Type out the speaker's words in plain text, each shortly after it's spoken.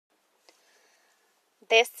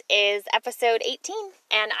This is episode 18,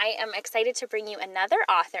 and I am excited to bring you another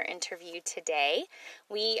author interview today.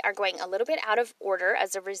 We are going a little bit out of order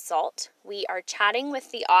as a result. We are chatting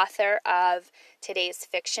with the author of today's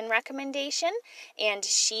fiction recommendation, and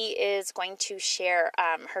she is going to share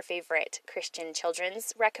her favorite Christian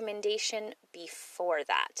children's recommendation before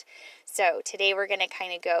that. So today we're going to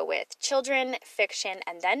kind of go with children, fiction,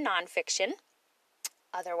 and then nonfiction.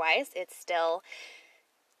 Otherwise, it's still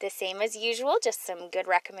the same as usual, just some good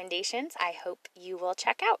recommendations I hope you will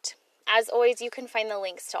check out. As always, you can find the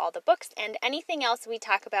links to all the books and anything else we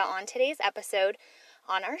talk about on today's episode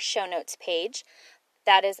on our show notes page.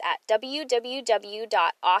 That is at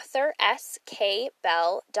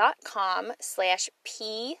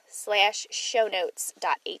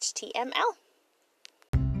www.authorsk.bell.com/p/shownotes.html.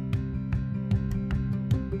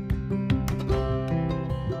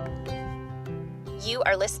 You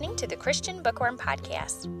are listening to the Christian Bookworm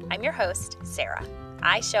Podcast. I'm your host, Sarah.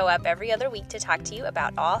 I show up every other week to talk to you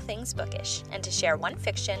about all things bookish and to share one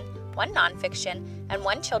fiction, one nonfiction, and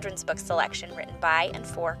one children's book selection written by and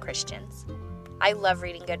for Christians. I love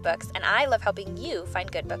reading good books, and I love helping you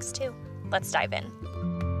find good books too. Let's dive in.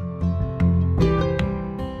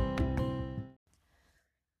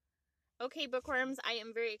 Okay, bookworms, I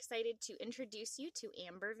am very excited to introduce you to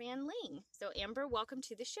Amber Van Linge. So, Amber, welcome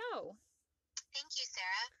to the show. Thank you,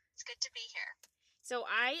 Sarah. It's good to be here. So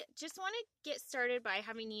I just want to get started by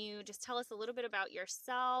having you just tell us a little bit about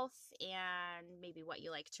yourself and maybe what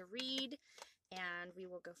you like to read, and we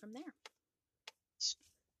will go from there.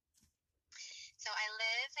 So I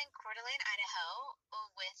live in Coeur d'Alene, Idaho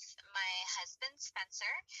with my husband,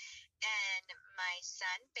 Spencer, and my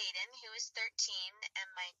son, Baden, who is 13, and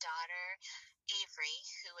my daughter, Avery,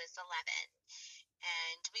 who is 11.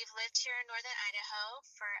 And we've lived here in northern Idaho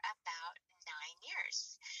for about 9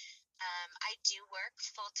 years. I do work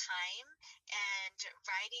full-time, and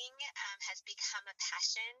writing has become a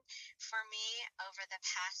passion for me over the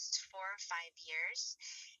past 4 or 5 years.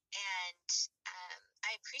 And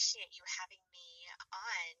I appreciate you having me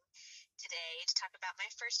on today to talk about my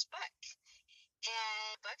first book.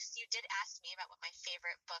 And books, you did ask me about what my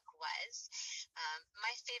favorite book was.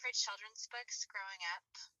 My favorite children's books growing up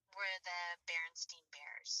were the Berenstain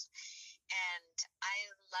Bears. And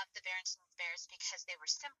I loved the Berenstain Bears because they were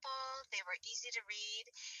simple, they were easy to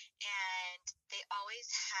read, and they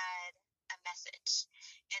always had a message.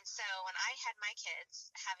 And so when I had my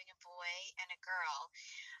kids, having a boy and a girl,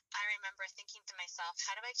 I remember thinking to myself,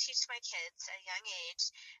 how do I teach my kids at a young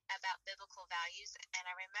age about biblical values? And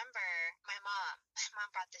I remember my mom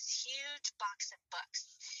brought this huge box of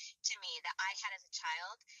books to me that I had as a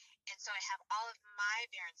child. And so I have all of my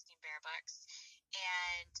Berenstain Bear books,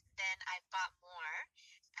 and then I bought more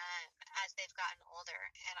as they've gotten older.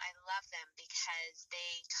 And I love them because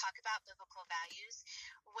they talk about biblical values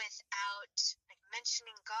without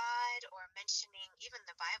mentioning God or mentioning even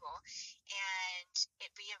the Bible, and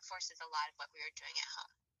it reinforces a lot of what we were doing at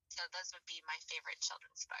home. So those would be my favorite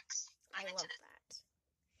children's books. I love that.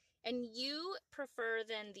 And you prefer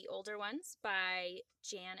then the older ones by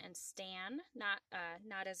Jan and Stan, not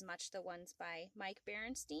as much the ones by Mike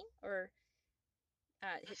Berenstain or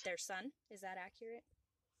their son. Is that accurate?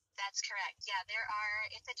 That's correct. Yeah,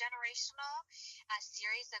 it's a generational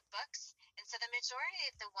series of books. And so the majority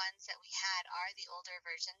of the ones that we had are the older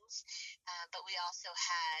versions, but we also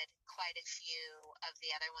had quite a few of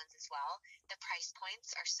the other ones as well. The price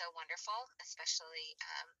points are so wonderful, especially,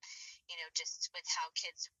 just with how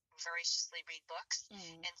kids voraciously read books.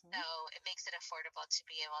 Mm-hmm. And so it makes it affordable to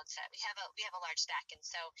be able to, we have a large stack. And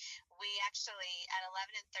so we actually, at 11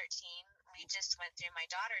 and 13, we just went through my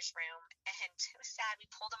daughter's room, and it was sad. We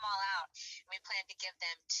pulled them all out, and we planned to give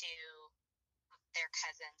them to their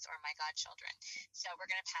cousins or my godchildren. So we're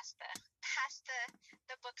going to pass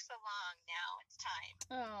the books along now. It's time.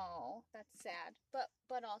 Oh, that's sad,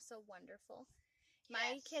 but also wonderful.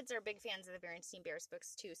 My kids are big fans of the Berenstain Bears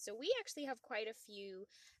books too, so we actually have quite a few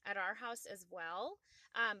at our house as well.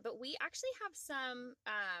 But we actually have some.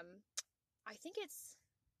 I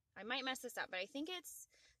might mess this up, but I think it's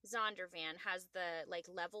Zondervan has the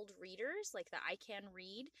leveled readers, like the I Can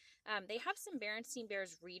Read. They have some Berenstain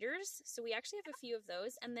Bears readers, so we actually have a few of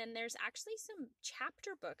those. And then there's actually some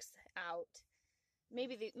chapter books out.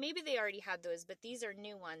 Maybe they already had those, but these are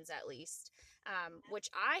new ones at least, which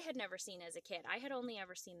I had never seen as a kid. I had only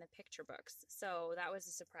ever seen the picture books, so that was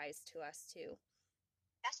a surprise to us too.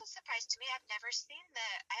 That's a surprise to me. I've never seen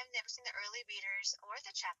the early readers or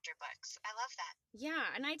the chapter books. I love that.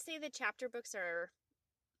 Yeah, and I'd say the chapter books are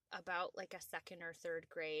about like a second or third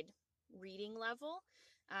grade reading level,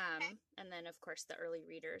 and then of course the early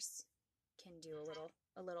readers can do a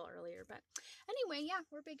little earlier. But anyway, yeah,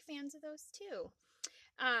 we're big fans of those too.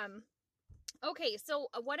 Okay, so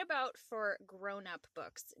what about for grown-up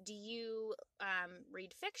books? Do you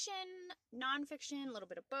read fiction, nonfiction, a little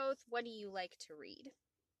bit of both? What do you like to read?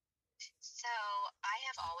 So I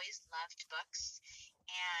have always loved books,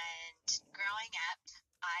 and growing up,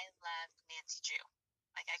 I loved Nancy Drew.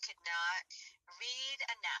 Like, I could not read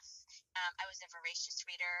enough. I was a voracious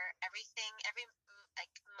reader. Every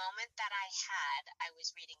like moment that I had, I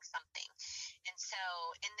was reading something. And so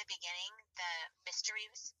in the beginning, the mystery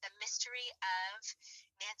of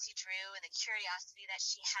Nancy Drew and the curiosity that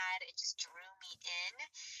she had, it just drew me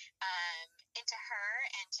into her,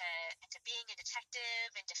 and to being a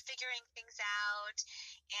detective and to figuring things out.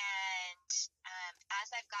 And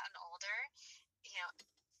as I've gotten older, you know,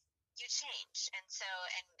 you change, and so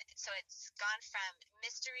it's gone from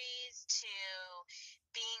mysteries to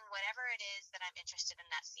being whatever it is that I'm interested in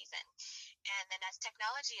that season. And then as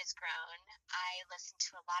technology has grown, I listen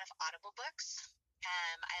to a lot of Audible books.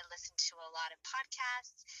 I listen to a lot of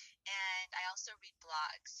podcasts, and I also read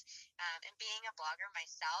blogs. And being a blogger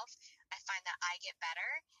myself, I find that I get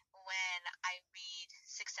better when I read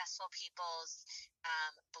successful people's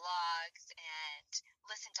blogs and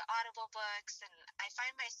listen to Audible books. And I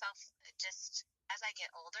find myself, just as I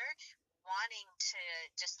get older, wanting to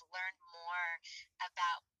just learn more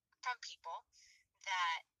from people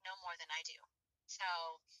that know more than I do.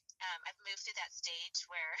 So I've moved through that stage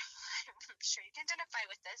where I'm sure you can identify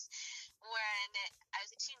with this. When I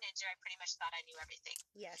was a teenager, I pretty much thought I knew everything.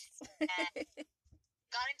 Yes. And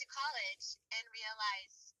got into college and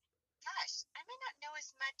realized, gosh, I may not know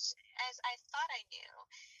as much as I thought I knew.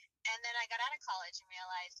 And then I got out of college and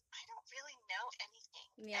realized I don't really know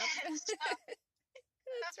anything. Yep. So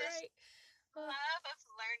That's right. love of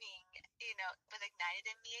learning, was ignited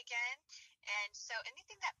in me again. And so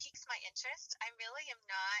anything that piques my interest, I really am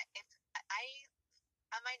not, if I,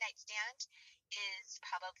 on my nightstand is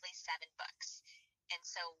probably 7 books. And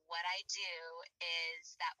so what I do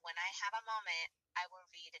is that when I have a moment, I will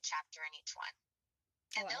read a chapter in each one.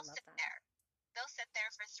 And they'll sit there. They'll sit there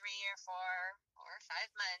for 3 or 4 or 5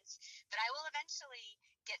 months, but I will eventually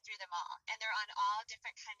get through them all. And they're on all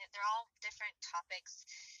different they're all different topics,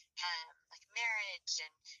 like marriage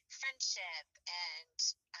and friendship, and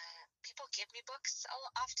people give me books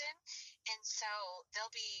often. And so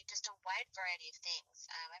there'll be just a wide variety of things.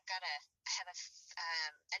 I have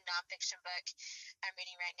a nonfiction book I'm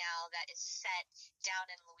reading right now that is set down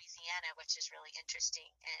in Louisiana, which is really interesting,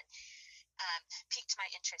 and piqued my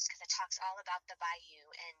interest because it talks all about the bayou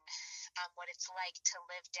and what it's like to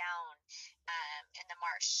live down in the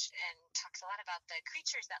marsh, and talks a lot about the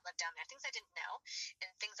creatures that live down there, things I didn't know and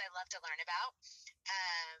things I love to learn about.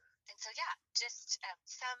 And so, yeah, just I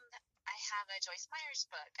have a Joyce Meyer's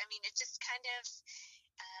book. I mean, it just kind of,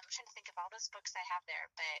 I'm trying to think of all those books I have there,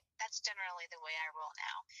 but that's generally the way I roll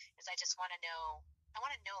now, is I just want to know a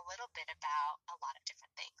little bit about a lot of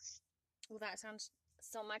different things. Well, that sounds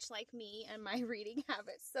so much like me and my reading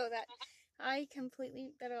habits, so that I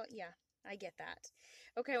completely, yeah, I get that.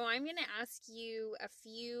 Okay, well, I'm going to ask you a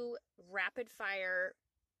few rapid fire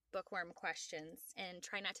bookworm questions, and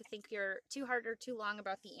try not to think you're too hard or too long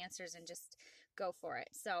about the answers, and just go for it.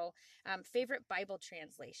 So, favorite Bible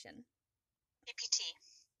translation? EPT.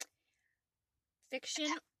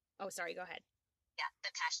 Fiction. Oh, sorry, go ahead. Yeah,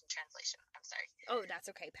 the Passion Translation. I'm sorry. Oh, that's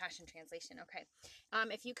okay. Passion Translation. Okay.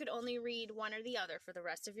 If you could only read one or the other for the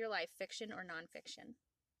rest of your life, fiction or nonfiction?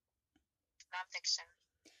 Nonfiction.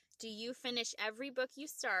 Do you finish every book you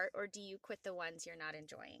start, or do you quit the ones you're not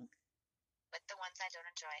enjoying? Quit the ones I don't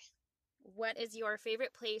enjoy. What is your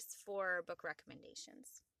favorite place for book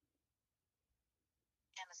recommendations?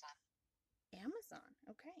 Amazon.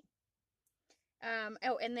 Okay.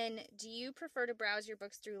 And then do you prefer to browse your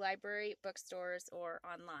books through library, bookstores, or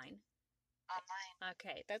online? Online.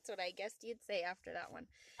 Okay, that's what I guessed you'd say after that one.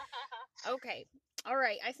 Okay. All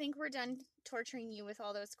right. I think we're done torturing you with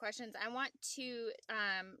all those questions. I want to,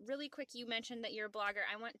 really quick, you mentioned that you're a blogger.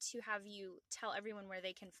 I want to have you tell everyone where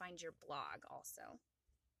they can find your blog also.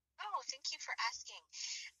 Oh, thank you for asking.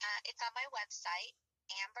 It's on my website,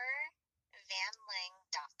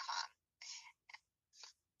 ambervanlinge.com.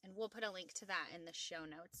 And we'll put a link to that in the show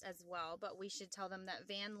notes as well. But we should tell them that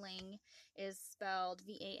Van Linge is spelled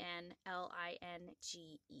Vanlinge.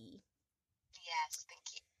 Yes,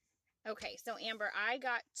 thank you. Okay, so Amber, I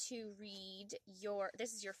got to read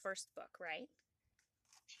this is your first book, right?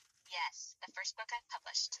 Yes, the first book I've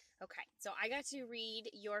published. Okay, so I got to read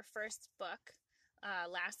your first book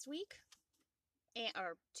last week.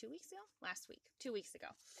 Or 2 weeks ago? Last week. 2 weeks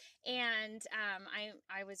ago. And I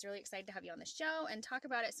was really excited to have you on the show and talk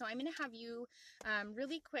about it. So I'm going to have you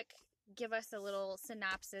really quick give us a little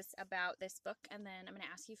synopsis about this book, and then I'm going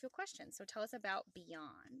to ask you a few questions. So tell us about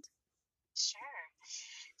Beyond. Sure.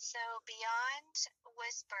 So Beyond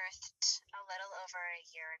was birthed a little over a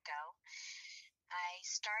year ago. I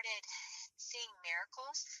started seeing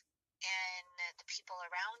miracles in the people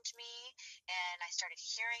around me, and I started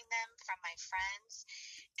hearing them from my friends,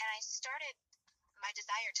 and I started my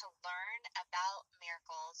desire to learn about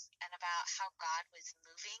miracles and about how God was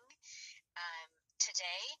moving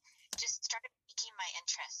today just started piquing my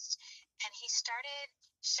interest. And he started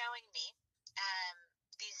showing me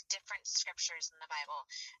these different scriptures in the Bible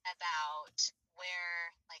about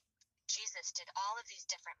where, like, Jesus did all of these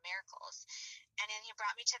different miracles. And then he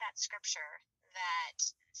brought me to that scripture that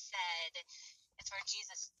said, it's where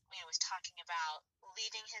Jesus, was talking about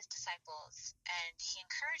leading his disciples, and he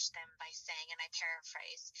encouraged them by saying, and I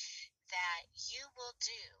paraphrase, that you will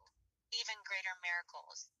do even greater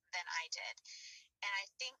miracles than I did. And I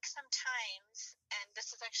think sometimes, and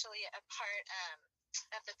this is actually a part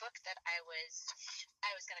of the book that I was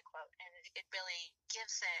going to quote, and it really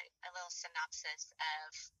gives a little synopsis of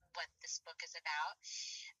what this book is about.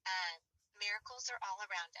 Miracles are all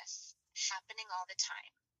around us, happening all the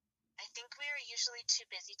time. I think we are usually too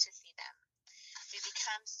busy to see them. We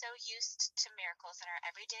become so used to miracles in our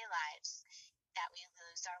everyday lives that we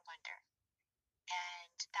lose our wonder.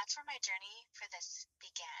 And that's where my journey for this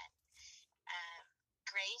began.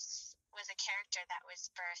 Grace was a character that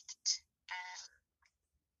was birthed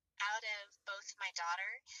out of both my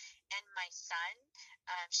daughter and my son.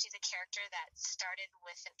 She's a character that started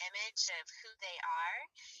with an image of who they are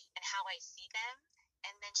and how I see them,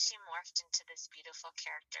 and then she morphed into this beautiful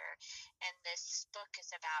character. And this book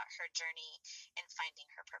is about her journey in finding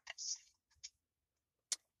her purpose.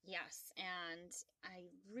 Yes, and I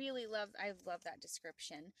love that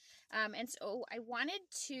description. And so I wanted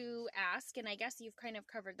to ask, and I guess you've kind of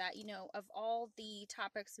covered that, of all the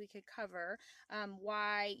topics we could cover,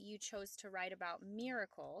 why you chose to write about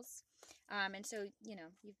miracles. And so,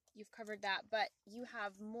 you've covered that, but you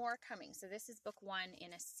have more coming. So this is book 1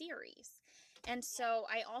 in a series. And so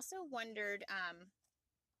I also wondered,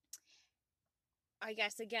 I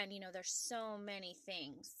guess, again, there's so many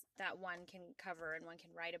things that one can cover and one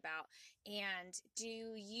can write about. And do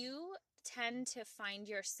you tend to find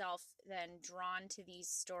yourself then drawn to these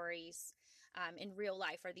stories in real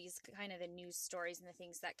life? Are these kind of the news stories and the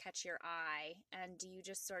things that catch your eye? And do you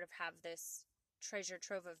just sort of have this treasure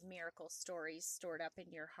trove of miracle stories stored up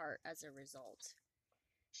in your heart as a result?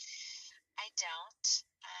 I don't.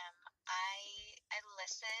 I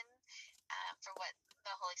listen for what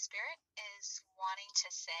the Holy Spirit is wanting to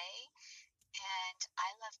say, and I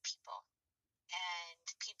love people, and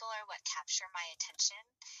people are what capture my attention,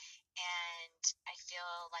 and I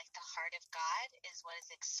feel like the heart of God is what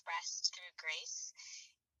is expressed through Grace,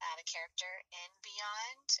 the character in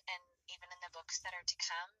Beyond, and even in the books that are to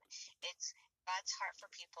come. It's God's heart for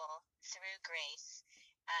people through Grace,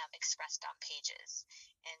 expressed on pages.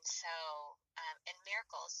 And so, and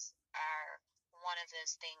miracles are one of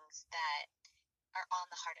those things that are on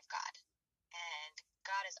the heart of God. And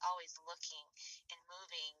God is always looking and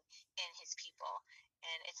moving in his people.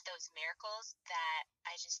 And it's those miracles that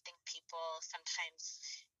I just think people sometimes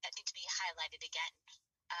need to be highlighted again,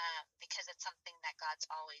 because it's something that God's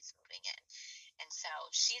always moving in. And so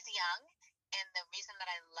she's young, and the reason that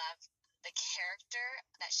I love the character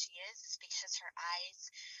that she is because her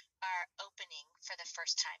eyes are opening for the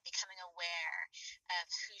first time, becoming aware of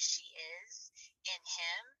who she is in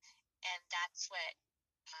him. And that's what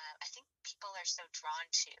I think people are so drawn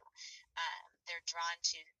to. They're drawn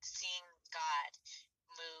to seeing God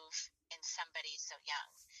move in somebody so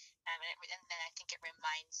young. And then I think it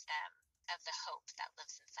reminds them of the hope that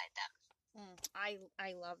lives inside them.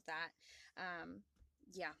 I love that.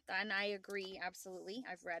 Yeah, and I agree absolutely.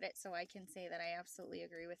 I've read it, so I can say that I absolutely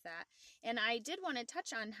agree with that. And I did want to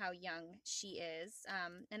touch on how young she is.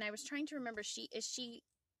 And I was trying to remember, is she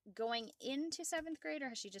going into 7th grade, or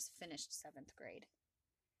has she just finished 7th grade?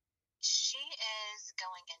 She is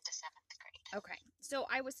going into 7th grade. Okay. So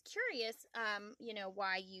I was curious,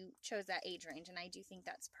 why you chose that age range, and I do think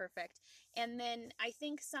that's perfect. And then I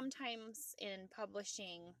think sometimes in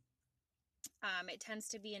publishing, it tends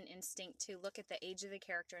to be an instinct to look at the age of the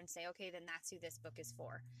character and say, okay, then that's who this book is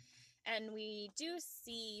for. And we do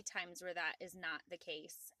see times where that is not the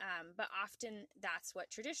case, but often that's what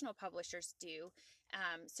traditional publishers do.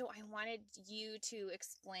 So I wanted you to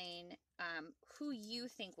explain who you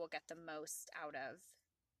think will get the most out of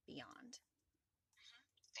Beyond.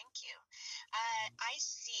 Thank you. I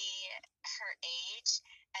see her age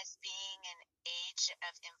as being an age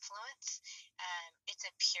of influence. It's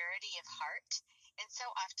a purity of heart. And so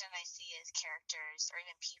often I see as characters or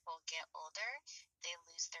even people get older, they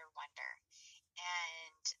lose their wonder.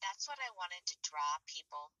 And that's what I wanted to draw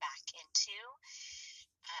people back into.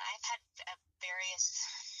 I've had various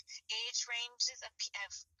age ranges of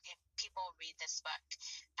people read this book,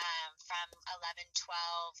 from 11,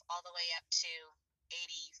 12, all the way up to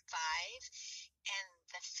 85. And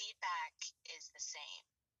the feedback is the same,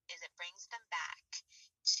 is it brings them back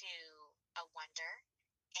to a wonder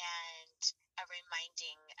and a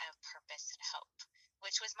reminding of purpose and hope,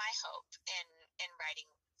 which was my hope in writing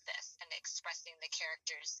this and expressing the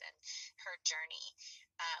characters and her journey,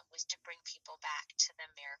 was to bring people back to the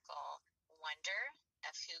miracle wonder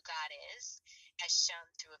of who God is, as shown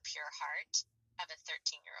through a pure heart of a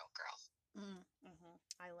 13-year-old girl. Mm-hmm.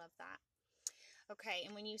 I love that. Okay,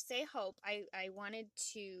 and when you say hope, I wanted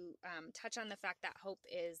to touch on the fact that hope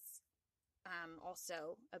is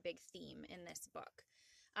also a big theme in this book.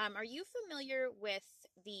 Are you familiar with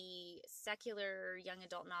the secular young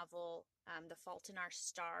adult novel, The Fault in Our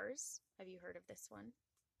Stars? Have you heard of this one?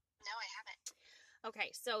 No, I haven't.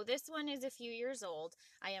 Okay, so this one is a few years old.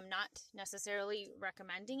 I am not necessarily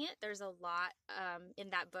recommending it. There's a lot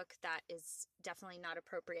in that book that is definitely not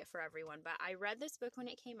appropriate for everyone, but I read this book when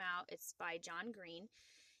it came out. It's by John Green,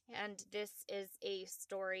 and this is a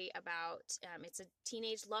story about, it's a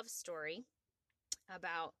teenage love story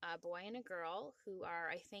about a boy and a girl who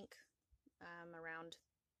are, I think, around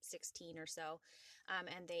 16 or so,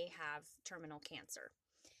 and they have terminal cancer.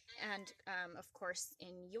 And, of course,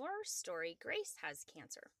 in your story, Grace has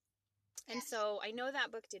cancer. And Yes. so I know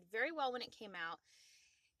that book did very well when it came out.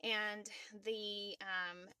 And the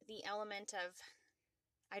element of,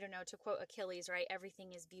 I don't know, to quote Achilles, right?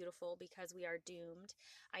 Everything is beautiful because we are doomed.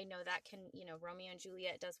 I know that can, Romeo and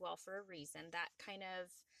Juliet does well for a reason. That kind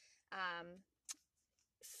of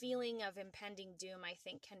feeling of impending doom, I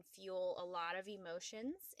think, can fuel a lot of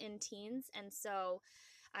emotions in teens. And so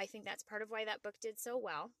I think that's part of why that book did so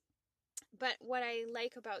well. But what I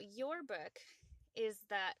like about your book is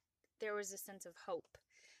that there was a sense of hope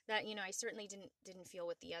that, I certainly didn't feel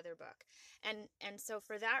with the other book. And so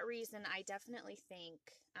for that reason, I definitely think,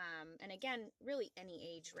 and again, really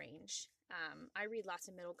any age range, I read lots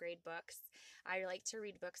of middle grade books. I like to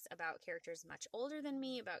read books about characters much older than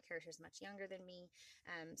me, about characters much younger than me.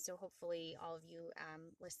 So hopefully all of you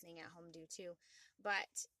listening at home do too.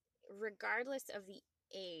 But regardless of the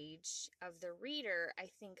age of the reader, I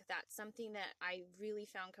think that's something that I really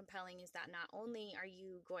found compelling, is that not only are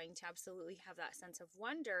you going to absolutely have that sense of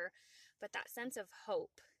wonder, but that sense of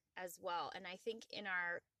hope as well. And I think in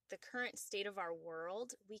the current state of our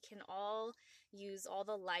world, we can all use all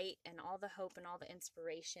the light and all the hope and all the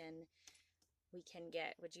inspiration we can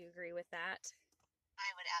get. Would you agree with that?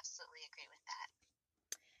 I would absolutely agree with that.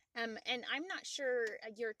 And I'm not sure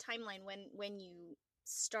your timeline when you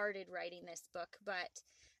started writing this book, but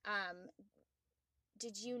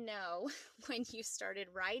did you know when you started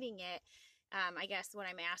writing it, I guess what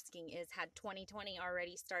I'm asking is, had 2020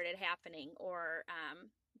 already started happening, or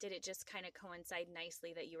did it just kind of coincide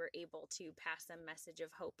nicely that you were able to pass a message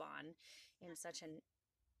of hope on in such an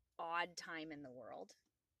odd time in the world?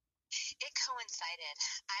 It coincided.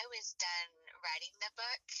 I was done writing the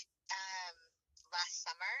book last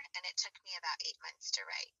summer, and it took me about 8 months to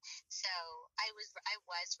write. So I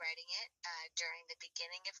was writing it during the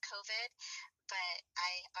beginning of COVID, but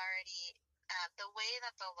I already, the way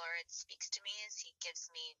that the Lord speaks to me is He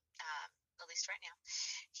gives me, at least right now,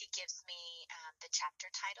 He gives me the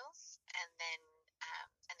chapter titles, and then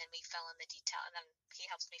we fill in the detail, and then He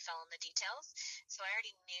helps me fill in the details. So I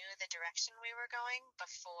already knew the direction we were going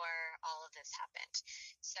before all of this happened.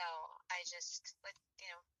 So I just,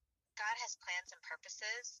 God has plans and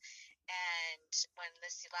purposes, and when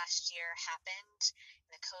this last year happened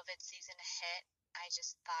and the COVID season hit, I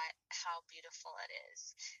just thought how beautiful it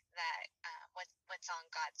is that what's on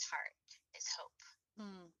God's heart is hope.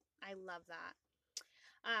 I love that.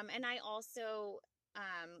 And I also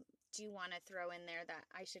do want to throw in there that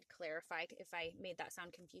I should clarify, if I made that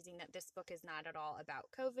sound confusing, that this book is not at all about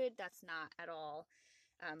COVID. That's not at all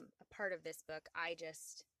a part of this book. I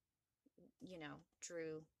just,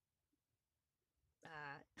 drew...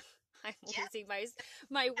 I'm losing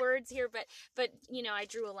my words here, but I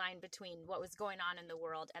drew a line between what was going on in the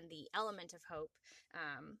world and the element of hope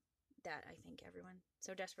that I think everyone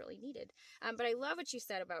so desperately needed. But I love what you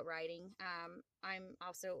said about writing. I'm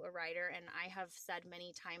also a writer, and I have said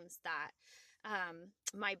many times that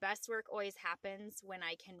my best work always happens when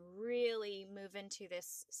I can really move into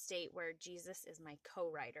this state where Jesus is my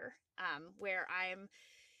co-writer, where I'm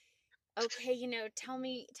okay, tell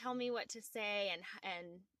me what to say,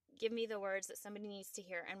 and give me the words that somebody needs to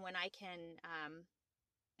hear. And when I can,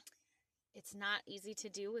 it's not easy to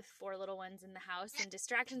do with 4 little ones in the house and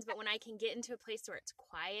distractions, but when I can get into a place where it's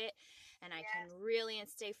quiet and I can really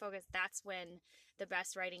stay focused, that's when the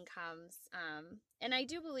best writing comes. And I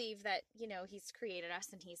do believe that, he's created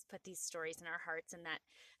us and he's put these stories in our hearts and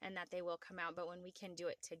that they will come out. But when we can do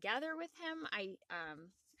it together with him, I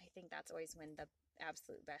think that's always when the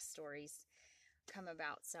absolute best stories come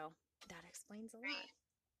about. So that explains a lot.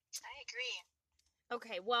 I agree.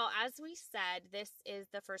 Okay, well, as we said, this is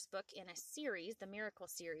the first book in a series, the Miracle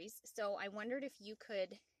series. So I wondered if you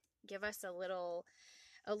could give us a little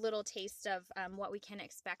taste of what we can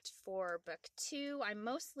expect for book 2. I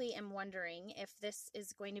mostly am wondering if this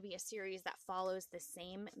is going to be a series that follows the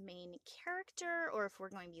same main character, or if we're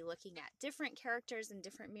going to be looking at different characters and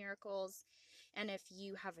different miracles, and if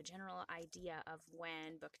you have a general idea of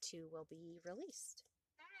when book 2 will be released.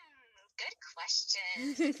 Good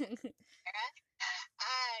question, Sarah.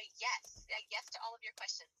 Yes to all of your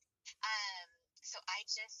questions. So I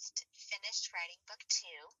just finished writing book 2.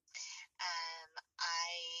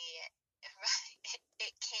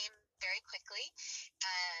 It came very quickly.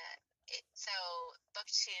 So book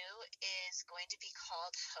 2 is going to be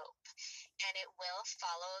called Hope, and it will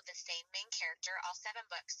follow the same main character. All 7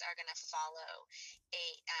 books are going to follow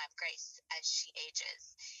Grace as she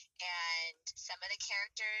ages, and some of the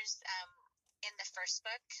characters in the first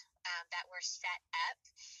book that were set up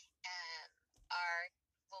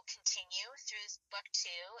will continue through book 2,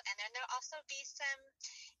 and then there'll also be some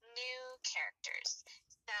new characters.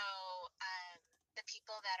 So the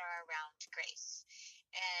people that are around Grace,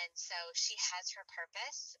 and so she has her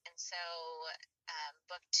purpose, and so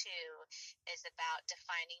book 2 is about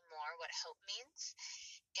defining more what hope means.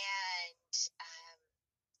 And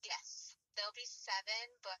yes, there'll be 7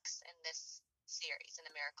 books in this series, in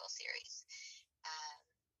the Miracle series.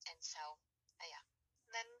 And so, yeah.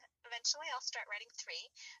 And then eventually I'll start writing 3,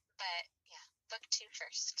 but yeah, book 2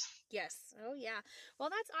 first. Yes. Oh, yeah.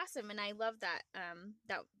 Well, that's awesome. And I love that,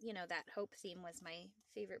 that hope theme was my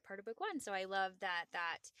favorite part of book 1. So I love that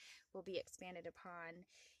will be expanded upon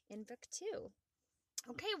in book 2.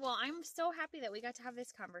 Okay, well, I'm so happy that we got to have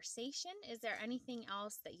this conversation. Is there anything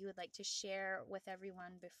else that you would like to share with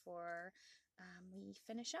everyone before we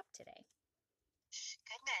finish up today?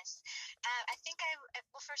 Goodness. I think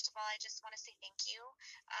well, first of all, I just want to say thank you.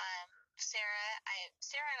 Sarah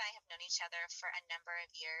and I have known each other for a number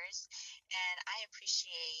of years, and I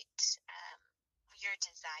appreciate your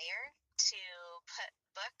desire to put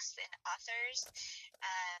books and authors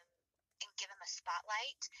and give them a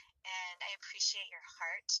spotlight, and I appreciate your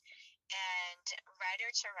heart. And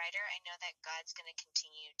writer to writer, I know that God's going to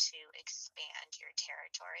continue to expand your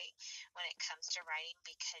territory when it comes to writing,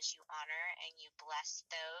 because you honor and you bless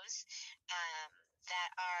those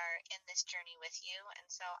that are in this journey with you. And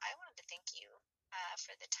so I wanted to thank you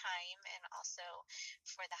for the time and also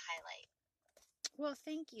for the highlight. Well,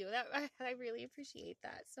 thank you. I really appreciate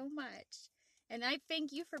that so much. And I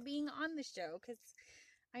thank you for being on the show, because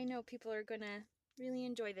I know people are going to really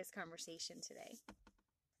enjoy this conversation today.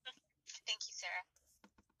 Thank you, Sarah.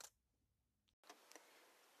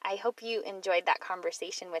 I hope you enjoyed that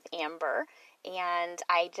conversation with Amber, and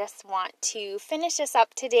I just want to finish us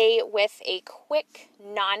up today with a quick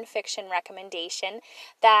nonfiction recommendation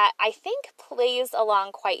that I think plays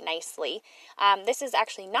along quite nicely. This is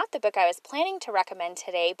actually not the book I was planning to recommend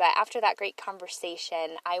today, but after that great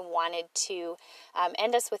conversation, I wanted to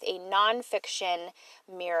end us with a nonfiction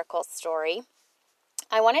miracle story.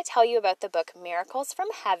 I want to tell you about the book Miracles from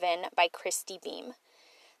Heaven by Christy Beam.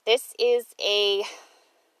 This is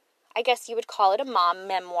I guess you would call it a mom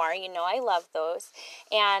memoir. I love those.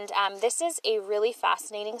 And this is a really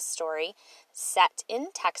fascinating story set in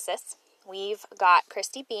Texas. We've got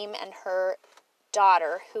Christy Beam and her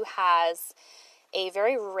daughter, who has a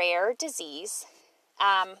very rare disease.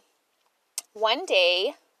 One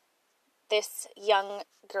day, this young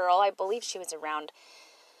girl, I believe she was around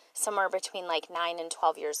somewhere between like 9 and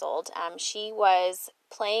 12 years old. She was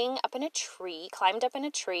playing up in a tree, climbed up in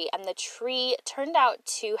a tree, and the tree turned out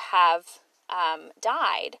to have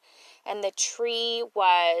died. And the tree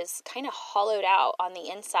was kind of hollowed out on the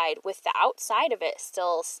inside with the outside of it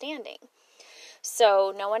still standing.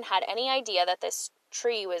 So no one had any idea that this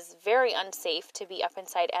tree was very unsafe to be up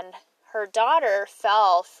inside. And her daughter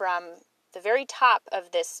fell from the very top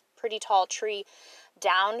of this pretty tall tree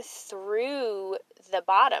down through the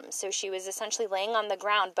bottom. So she was essentially laying on the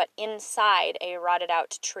ground, but inside a rotted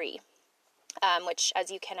out tree, which, as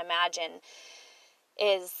you can imagine,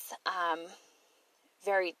 is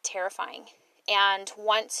very terrifying. And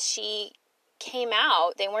once she came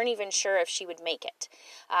out, they weren't even sure if she would make it.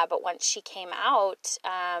 But once she came out,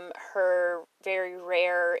 her very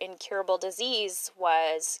rare, incurable disease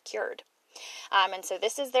was cured. And so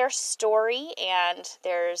this is their story, and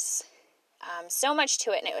there's so much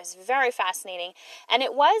to it, and it was very fascinating. And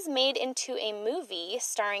it was made into a movie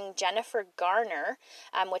starring Jennifer Garner,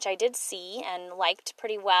 which I did see and liked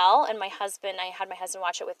pretty well. And I had my husband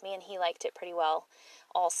watch it with me, and he liked it pretty well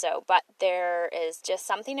also. But there is just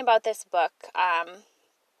something about this book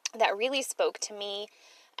that really spoke to me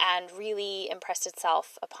and really impressed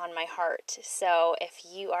itself upon my heart. So if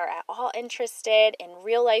you are at all interested in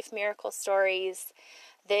real-life miracle stories,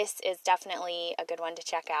 this is definitely a good one to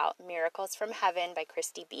check out. Miracles from Heaven by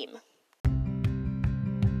Christy Beam.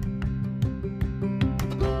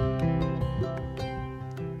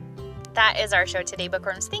 That is our show today,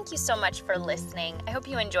 Bookworms. Thank you so much for listening. I hope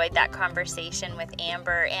you enjoyed that conversation with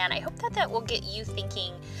Amber, and I hope that will get you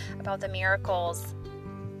thinking about the miracles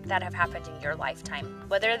that have happened in your lifetime.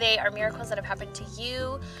 Whether they are miracles that have happened to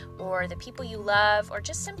you or the people you love, or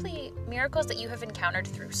just simply miracles that you have encountered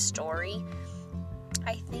through story.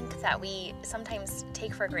 I think that we sometimes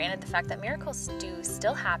take for granted the fact that miracles do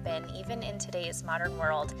still happen even in today's modern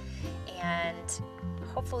world, and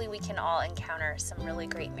hopefully we can all encounter some really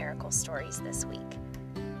great miracle stories this week.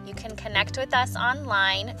 You can connect with us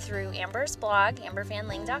online through Amber's blog,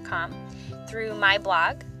 ambervanlinge.com, through my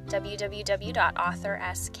blog,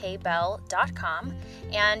 www.authorskbell.com,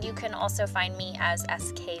 and you can also find me as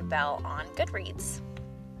SK Bell on Goodreads.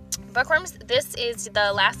 Bookworms, this is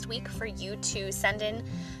the last week for you to send in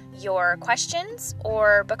your questions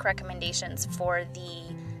or book recommendations for the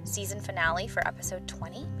season finale for episode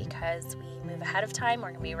 20, because we move ahead of time.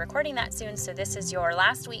 We're going to be recording that soon, so this is your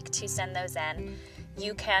last week to send those in.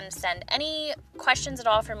 You can send any questions at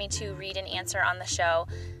all for me to read and answer on the show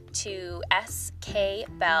to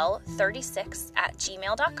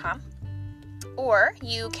skbell36@gmail.com, or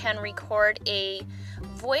you can record a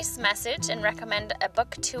voice message and recommend a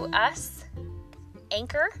book to us,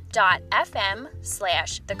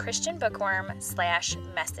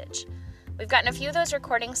 anchor.fm/thechristianbookworm/message. We've gotten a few of those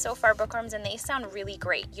recordings so far, Bookworms, and they sound really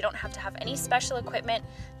great. You don't have to have any special equipment.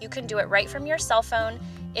 You can do it right from your cell phone.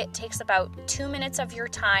 It takes about 2 minutes of your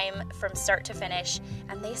time from start to finish,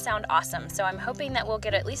 and they sound awesome. So I'm hoping that we'll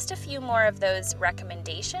get at least a few more of those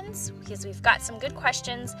recommendations, because we've got some good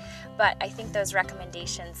questions, but I think those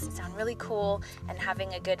recommendations sound really cool, and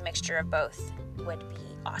having a good mixture of both would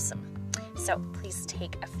be awesome. So please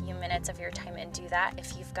take a few minutes of your time and do that.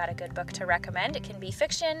 If you've got a good book to recommend, it can be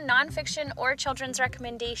fiction, nonfiction, or children's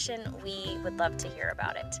recommendation. We would love to hear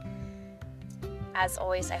about it. As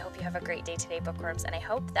always, I hope you have a great day today, Bookworms, and I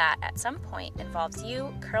hope that at some point involves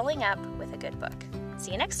you curling up with a good book.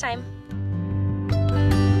 See you next time.